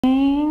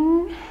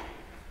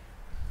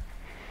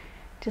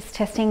Just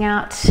testing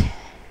out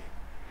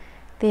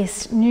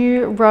this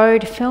new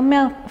Rode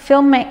Filmmaker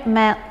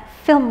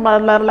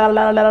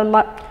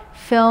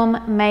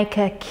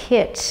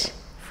kit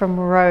from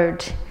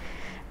Rode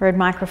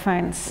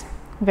microphones.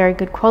 Very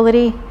good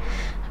quality.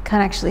 I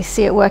can't actually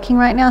see it working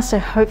right now, so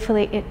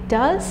hopefully it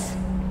does.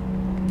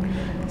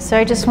 So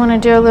I just want to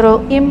do a little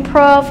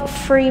improv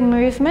free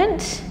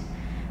movement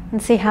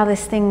and see how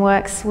this thing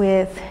works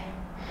with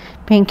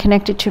being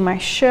connected to my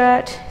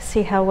shirt,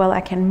 see how well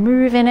I can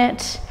move in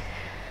it,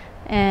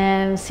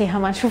 and see how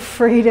much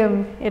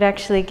freedom it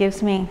actually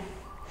gives me.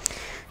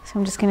 So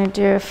I'm just going to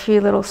do a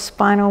few little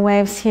spinal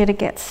waves here to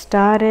get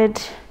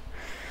started.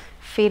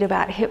 Feet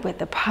about hip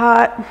width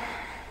apart,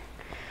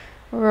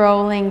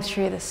 rolling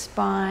through the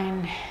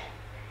spine.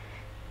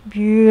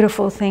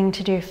 Beautiful thing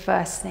to do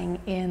first thing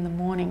in the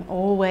morning,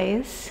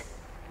 always.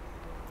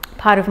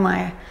 Part of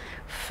my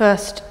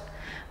first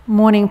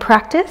morning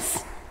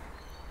practice.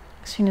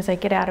 As soon as I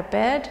get out of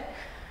bed,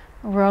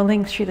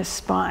 rolling through the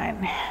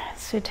spine.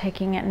 So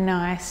taking it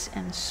nice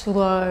and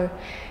slow,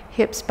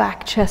 hips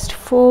back, chest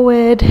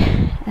forward,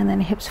 and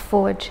then hips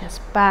forward,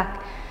 chest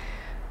back,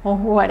 or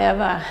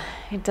whatever.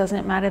 It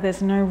doesn't matter,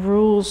 there's no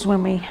rules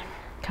when we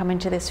come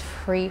into this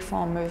free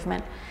form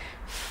movement,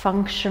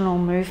 functional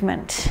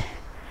movement,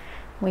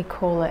 we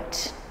call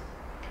it.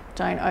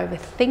 Don't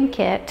overthink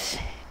it,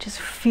 just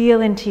feel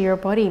into your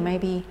body.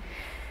 Maybe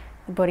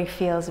the body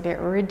feels a bit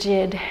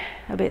rigid,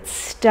 a bit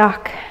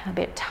stuck, a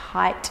bit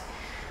tight.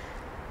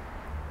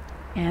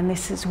 And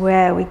this is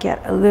where we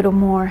get a little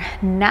more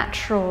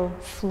natural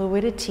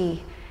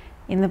fluidity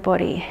in the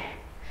body.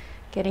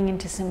 Getting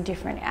into some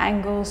different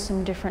angles,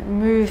 some different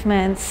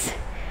movements,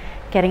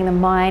 getting the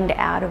mind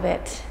out of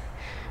it,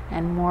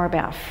 and more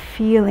about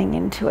feeling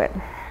into it.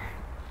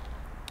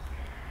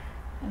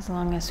 As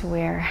long as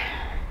we're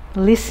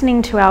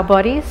listening to our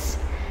bodies,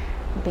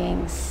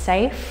 being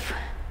safe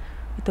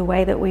with the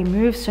way that we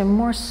move, so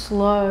more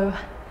slow,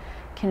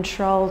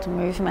 controlled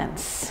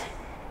movements.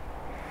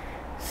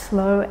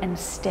 Slow and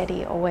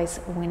steady always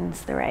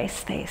wins the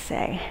race, they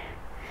say.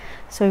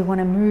 So we want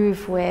to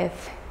move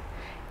with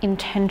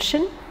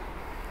intention,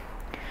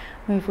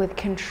 move with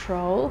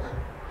control,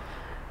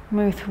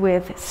 move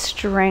with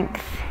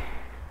strength.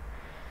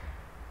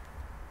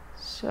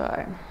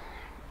 So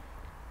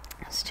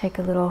let's take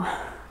a little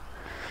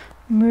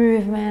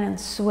movement and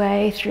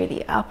sway through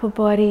the upper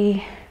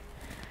body.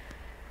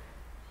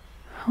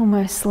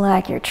 Almost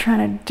like you're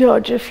trying to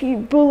dodge a few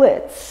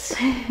bullets.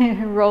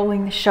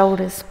 Rolling the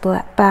shoulders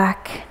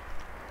back.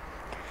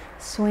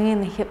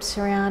 Swinging the hips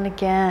around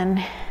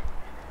again.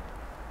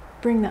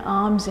 Bring the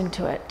arms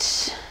into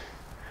it.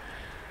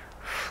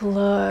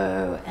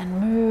 Flow and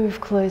move,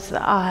 close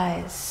the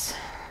eyes.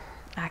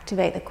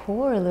 Activate the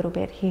core a little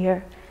bit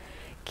here.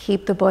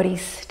 Keep the body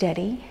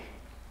steady.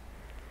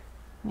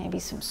 Maybe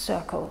some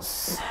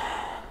circles.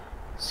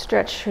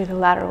 Stretch through the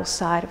lateral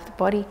side of the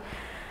body.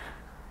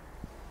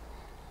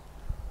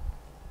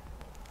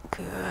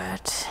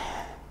 Good.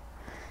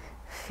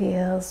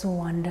 Feels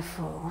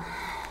wonderful.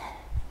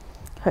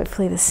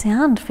 Hopefully the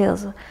sound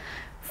feels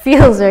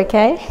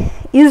okay,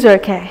 is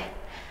okay.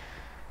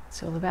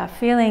 It's all about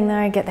feeling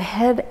though. Get the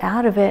head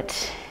out of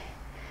it.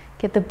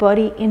 Get the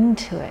body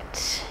into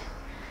it.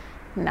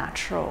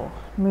 Natural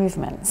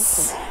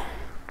movements.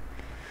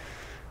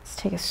 Let's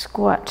take a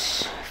squat.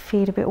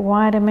 Feet a bit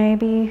wider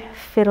maybe.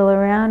 Fiddle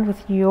around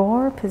with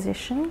your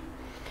position.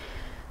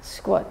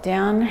 Squat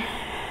down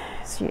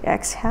as you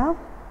exhale.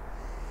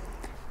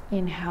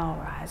 Inhale,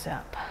 rise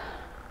up.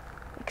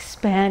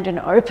 Expand and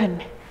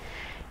open.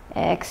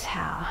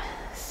 Exhale,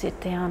 sit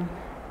down.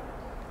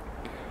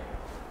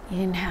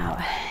 Inhale,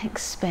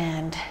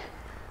 expand,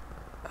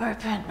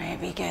 open.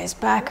 Maybe gaze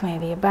back,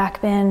 maybe a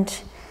back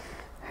bend.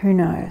 Who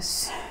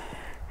knows?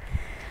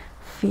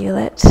 Feel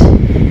it,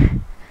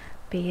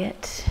 be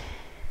it,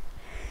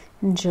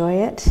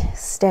 enjoy it,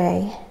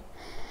 stay.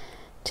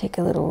 Take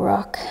a little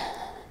rock.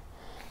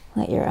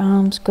 Let your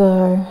arms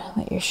go,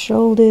 let your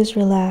shoulders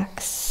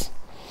relax.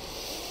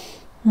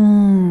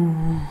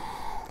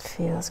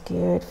 Feels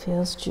good,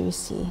 feels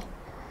juicy.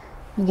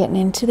 We're getting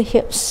into the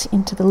hips,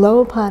 into the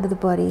lower part of the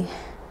body.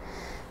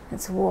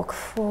 Let's walk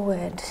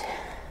forward.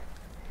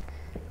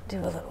 Do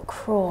a little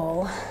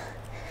crawl.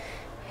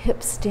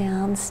 Hips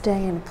down,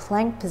 stay in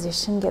plank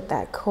position, get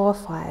that core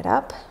fired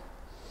up.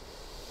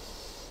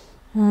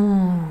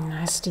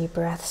 Nice deep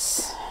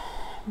breaths.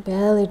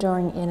 Belly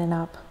drawing in and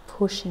up,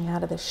 pushing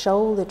out of the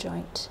shoulder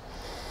joint.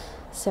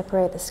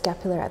 Separate the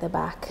scapula at the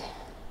back.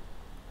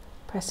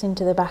 Press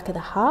into the back of the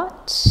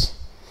heart.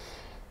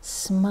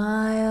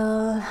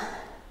 Smile.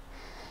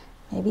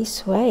 Maybe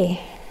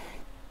sway.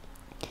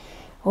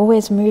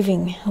 Always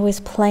moving,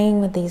 always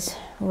playing with these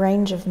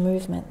range of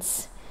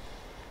movements.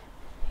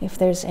 If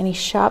there's any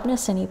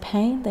sharpness, any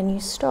pain, then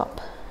you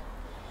stop.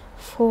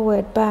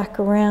 Forward, back,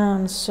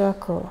 around,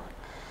 circle.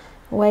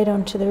 Weight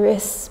onto the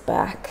wrists,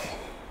 back.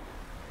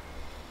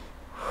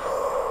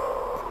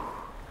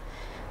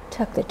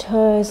 Tuck the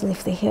toes,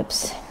 lift the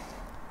hips.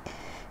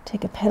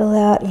 Take a pedal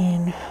out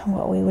in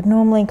what we would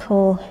normally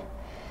call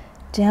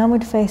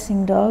downward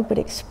facing dog, but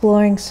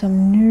exploring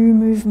some new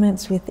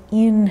movements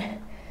within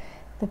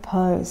the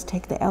pose.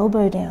 Take the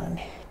elbow down,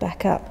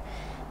 back up,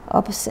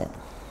 opposite,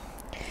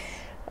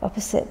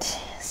 opposite,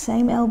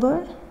 same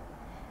elbow,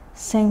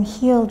 same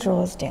heel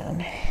draws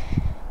down.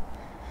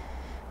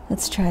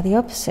 Let's try the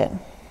opposite.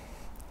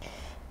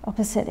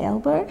 Opposite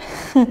elbow,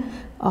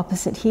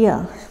 opposite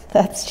heel.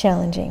 That's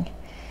challenging.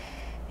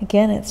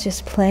 Again, it's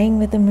just playing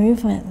with the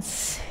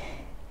movements.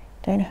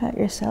 Don't hurt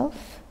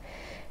yourself.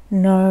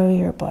 Know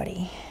your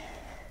body.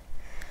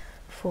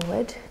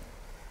 Forward,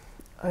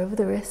 over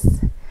the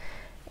wrists,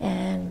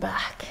 and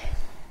back.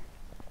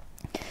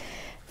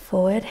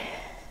 Forward,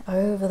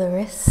 over the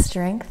wrists,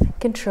 strength,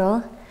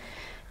 control,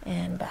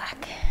 and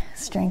back.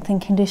 Strength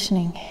and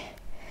conditioning.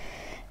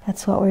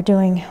 That's what we're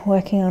doing,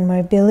 working on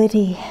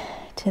mobility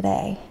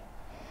today.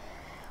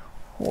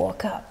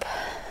 Walk up.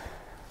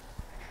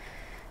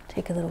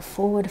 Take a little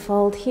forward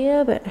fold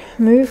here, but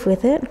move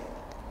with it.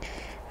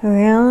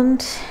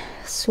 Around,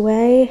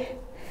 sway.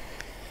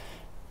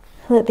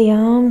 Let the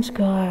arms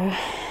go.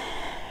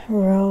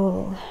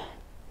 Roll.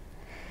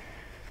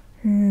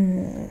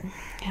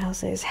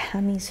 How's those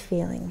hammies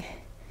feeling?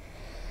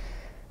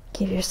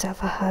 Give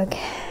yourself a hug.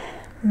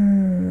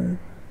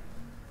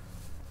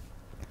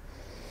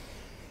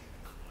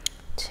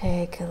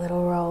 Take a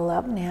little roll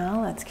up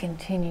now. Let's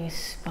continue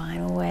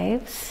spinal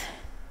waves.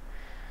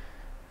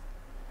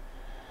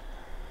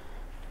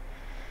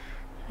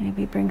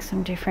 Maybe bring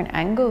some different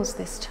angles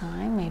this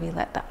time. Maybe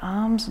let the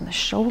arms and the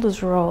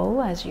shoulders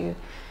roll as you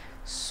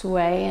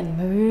sway and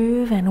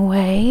move and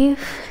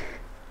wave.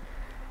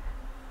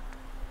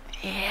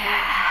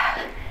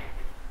 Yeah.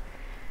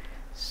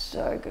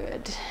 So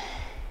good.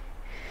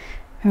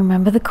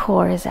 Remember, the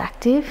core is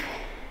active.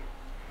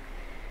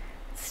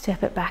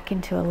 Step it back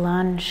into a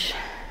lunge.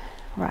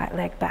 Right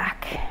leg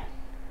back.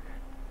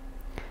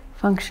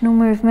 Functional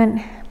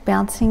movement,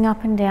 bouncing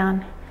up and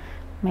down.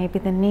 Maybe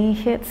the knee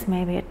hits,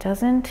 maybe it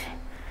doesn't.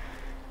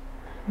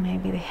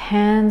 Maybe the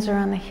hands are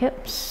on the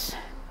hips.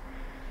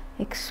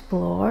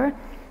 Explore.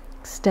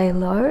 Stay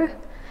low.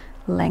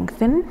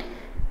 Lengthen.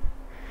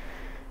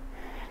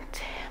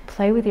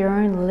 Play with your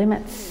own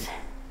limits.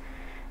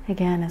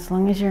 Again, as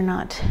long as you're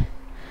not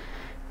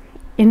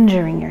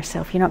injuring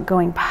yourself, you're not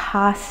going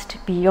past,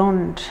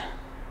 beyond.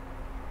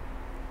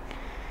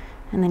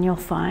 And then you'll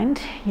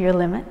find your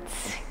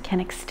limits can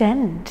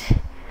extend.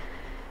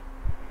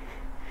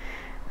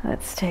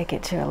 Let's take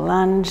it to a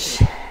lunge.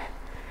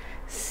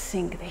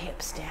 Sink the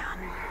hips down.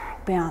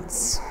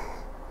 Bounce.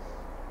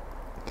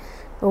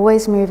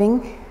 Always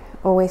moving,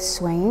 always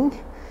swaying,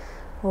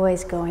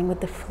 always going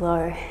with the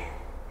flow.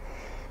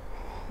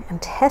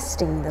 And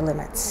testing the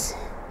limits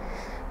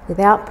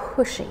without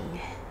pushing.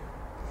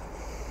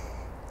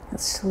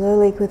 Let's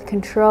slowly, with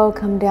control,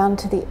 come down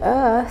to the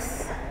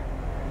earth.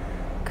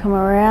 Come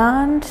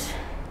around.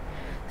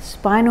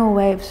 Spinal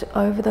waves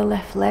over the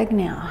left leg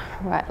now.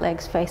 Right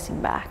leg's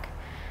facing back.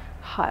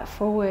 Heart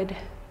forward.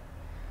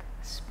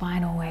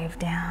 Spinal wave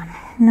down.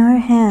 No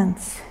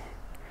hands.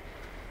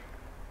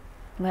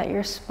 Let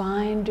your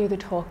spine do the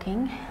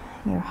talking.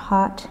 Your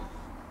heart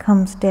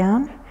comes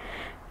down.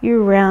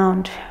 You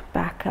round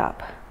back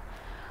up.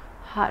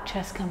 Heart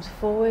chest comes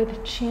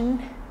forward,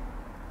 chin.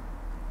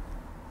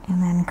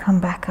 And then come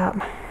back up.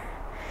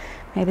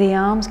 Maybe the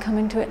arms come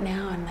into it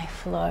now and they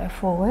flow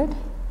forward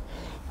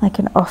like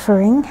an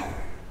offering.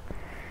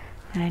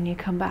 And you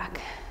come back.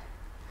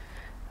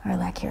 Or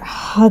like you're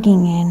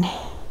hugging in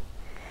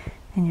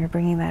and you're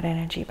bringing that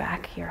energy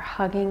back. You're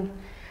hugging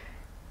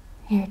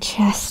your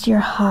chest, your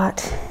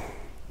heart.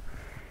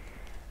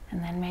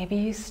 And then maybe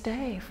you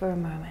stay for a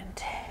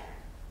moment.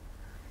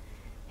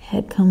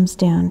 Head comes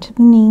down to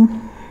the knee.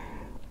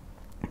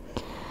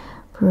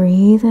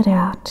 Breathe it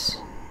out.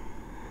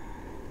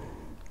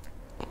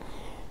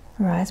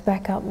 Rise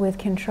back up with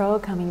control,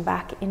 coming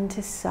back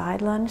into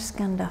side lunge,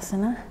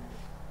 Skandasana.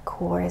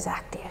 Core is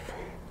active.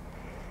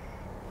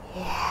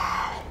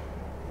 Yeah.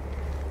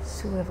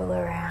 Swivel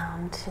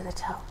around to the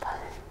top.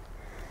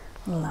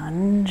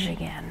 Lunge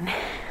again.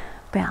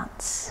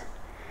 Bounce.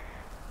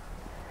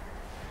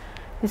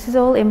 This is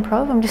all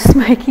improv. I'm just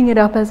making it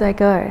up as I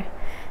go.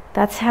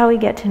 That's how we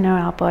get to know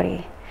our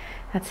body.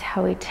 That's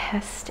how we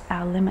test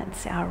our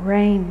limits, our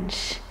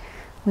range.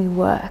 We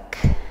work.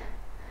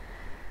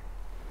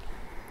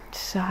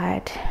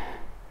 Side,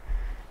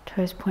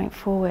 toes point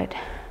forward.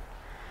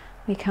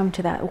 We come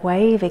to that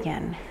wave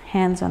again.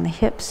 Hands on the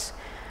hips.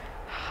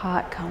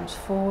 Heart comes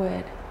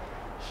forward.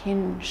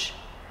 Hinge.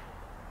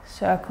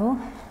 Circle.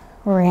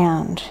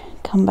 Round.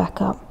 Come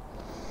back up.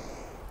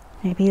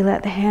 Maybe you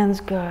let the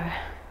hands go.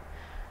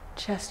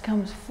 Chest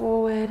comes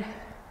forward.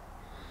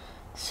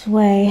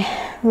 Sway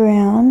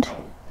round.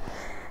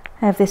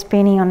 I have this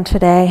beanie on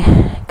today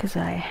because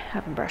I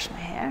haven't brushed my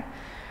hair.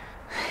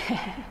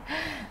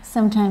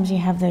 Sometimes you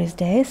have those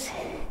days.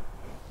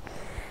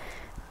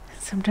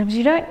 Sometimes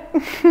you don't.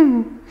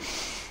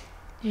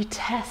 You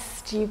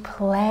test, you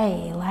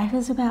play. Life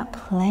is about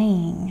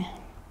playing.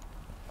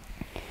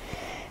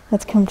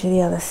 Let's come to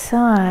the other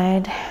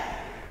side.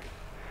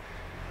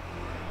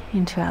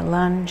 Into our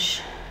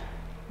lunge.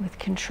 with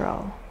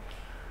control.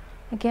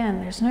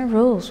 Again, there's no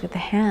rules with the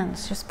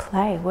hands, just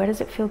play. Where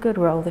does it feel good?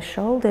 Roll the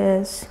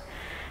shoulders,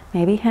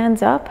 maybe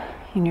hands up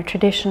in your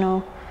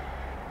traditional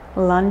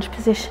lunge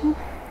position.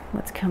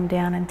 Let's come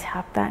down and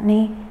tap that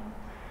knee.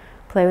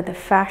 Play with the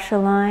fascia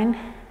line,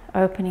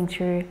 opening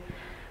through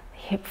the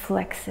hip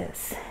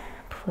flexors.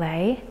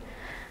 Play,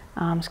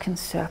 arms can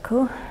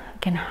circle, we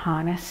can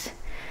harness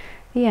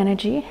the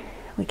energy,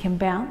 we can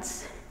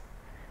bounce,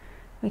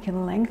 we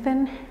can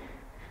lengthen,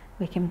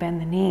 we can bend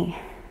the knee.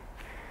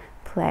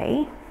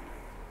 Play,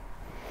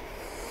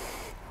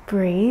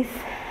 breathe,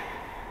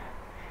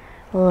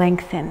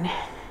 lengthen,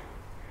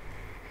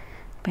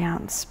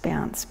 bounce,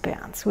 bounce,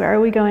 bounce. Where are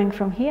we going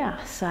from here?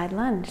 Side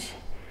lunge.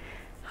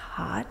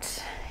 Heart,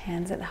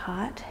 hands at the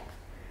heart,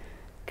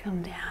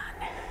 come down.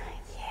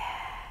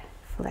 Yeah,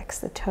 flex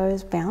the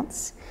toes,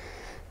 bounce,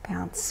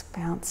 bounce,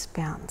 bounce,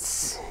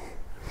 bounce.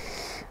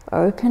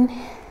 Open,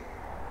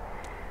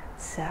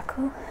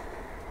 circle,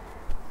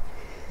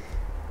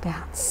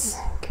 bounce,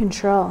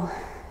 control.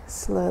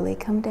 Slowly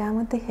come down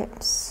with the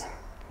hips.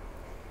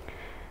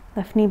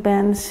 Left knee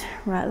bends,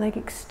 right leg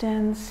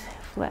extends,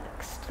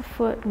 flex the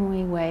foot and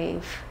we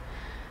wave,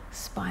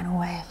 spinal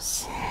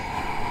waves.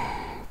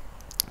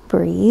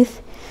 Breathe.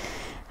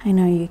 I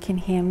know you can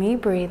hear me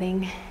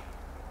breathing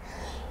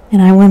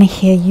and I want to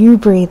hear you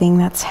breathing.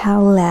 That's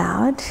how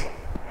loud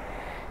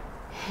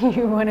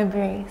you want to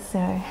be,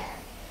 so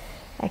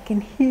I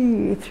can hear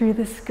you through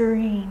the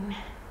screen.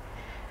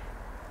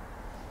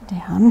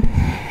 Down.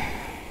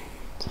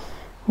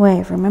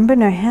 Wave. Remember,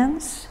 no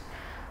hands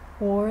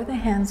or the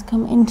hands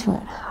come into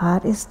it.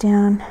 Heart is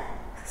down,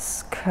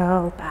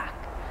 curl back.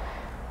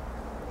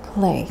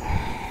 Play.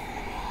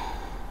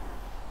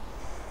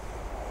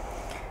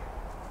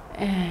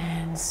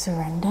 And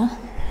surrender.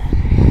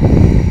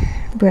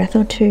 Breath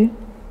or two.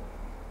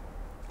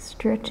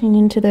 Stretching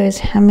into those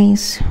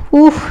hammies.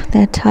 Ooh,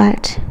 they're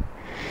tight.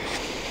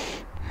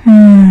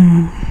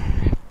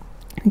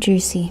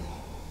 Juicy.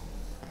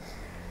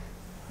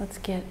 Let's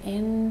get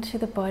into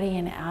the body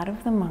and out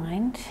of the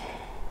mind.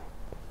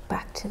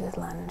 Back to the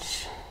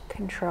lunge.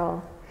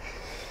 Control.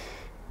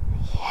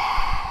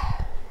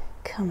 Yeah.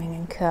 Coming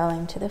and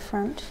curling to the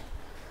front.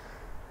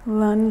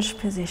 Lunge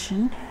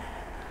position.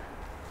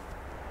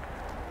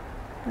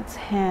 Let's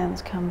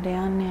hands come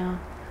down now.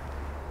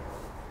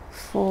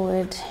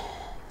 Forward.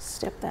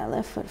 Step that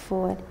left foot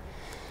forward.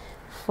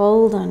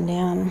 Fold on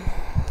down.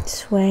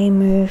 Sway,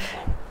 move.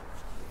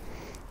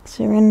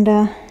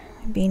 Surrender.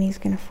 My beanie's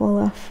gonna fall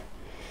off.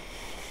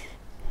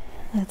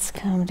 Let's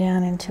come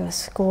down into a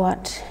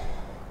squat.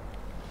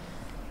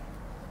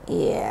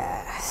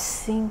 Yeah,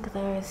 sink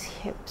those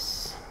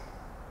hips.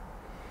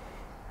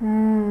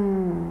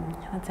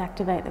 Let's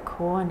activate the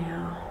core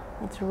now.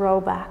 Let's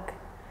roll back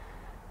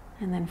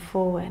and then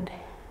forward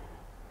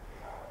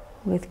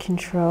with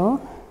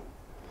control.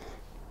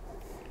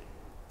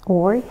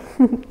 Or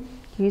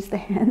use the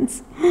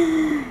hands.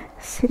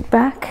 Sit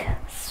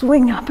back,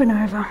 swing up and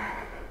over.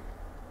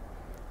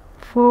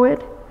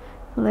 Forward,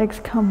 legs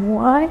come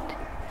wide.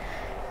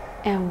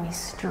 And we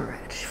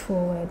stretch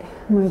forward.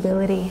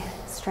 Mobility,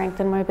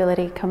 strength and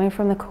mobility coming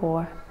from the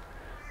core.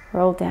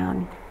 Roll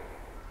down.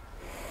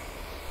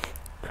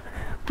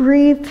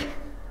 Breathe.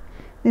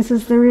 This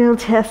is the real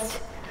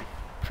test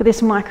for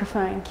this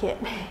microphone kit.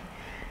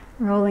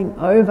 Rolling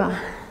over.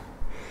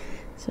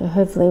 So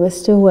hopefully we're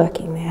still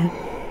working there.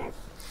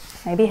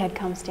 Maybe head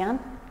comes down.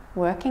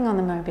 Working on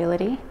the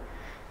mobility.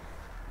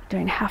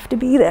 Don't have to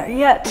be there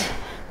yet.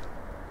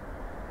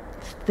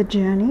 It's the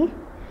journey.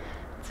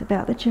 It's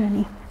about the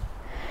journey.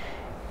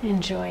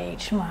 Enjoy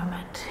each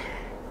moment.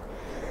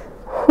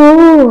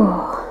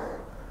 Whew.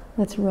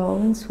 Let's roll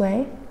and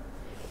sway.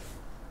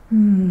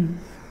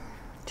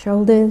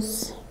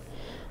 Shoulders,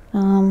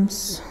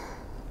 arms.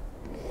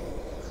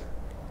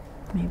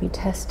 Maybe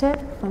test it.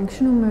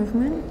 Functional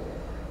movement.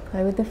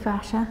 Play with the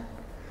fascia.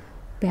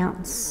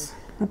 Bounce.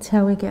 That's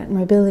how we get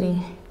mobility.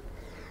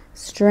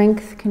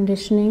 Strength,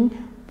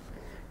 conditioning,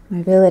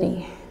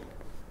 mobility.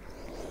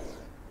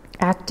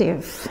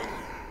 Active.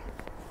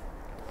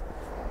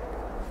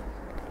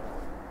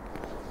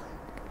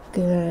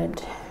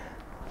 Good.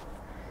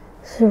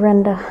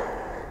 Surrender.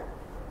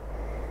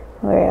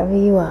 Wherever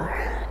you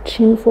are.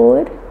 Chin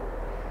forward.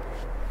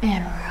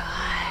 And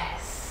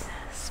rise.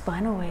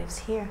 Spinal waves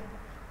here.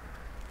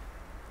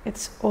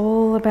 It's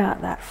all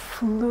about that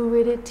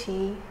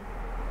fluidity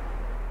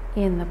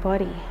in the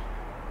body.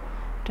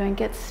 Don't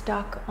get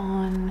stuck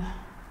on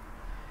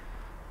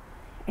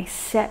a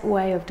set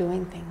way of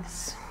doing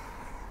things.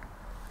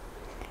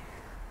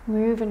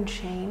 Move and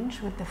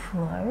change with the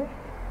flow.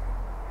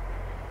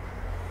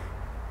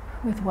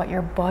 With what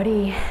your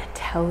body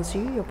tells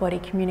you. Your body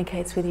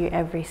communicates with you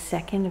every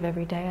second of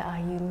every day. Are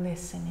you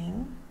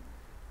listening?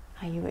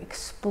 Are you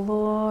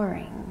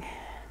exploring?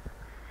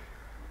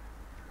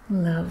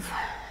 Love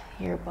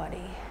your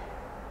body.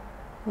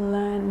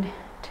 Learn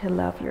to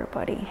love your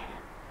body.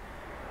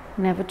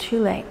 Never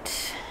too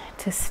late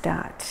to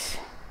start.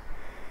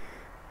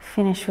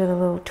 Finish with a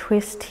little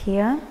twist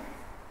here.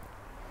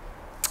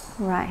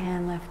 Right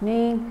hand, left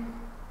knee.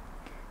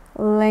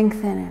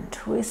 Lengthen and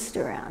twist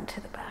around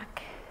to the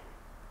back.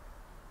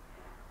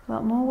 A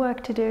lot more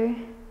work to do.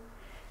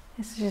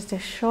 This is just a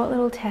short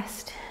little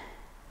test.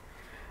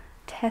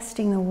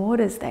 Testing the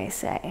waters, they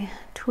say.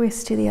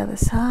 Twist to the other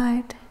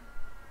side.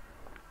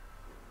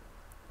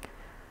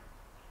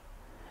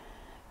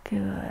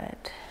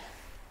 Good.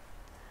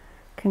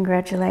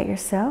 Congratulate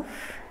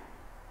yourself.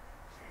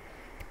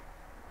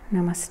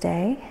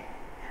 Namaste.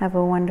 Have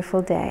a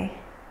wonderful day.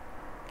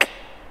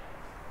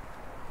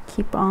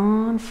 Keep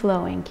on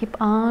flowing.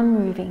 Keep on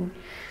moving.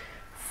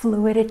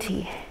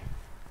 Fluidity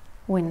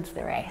wins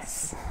the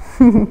race.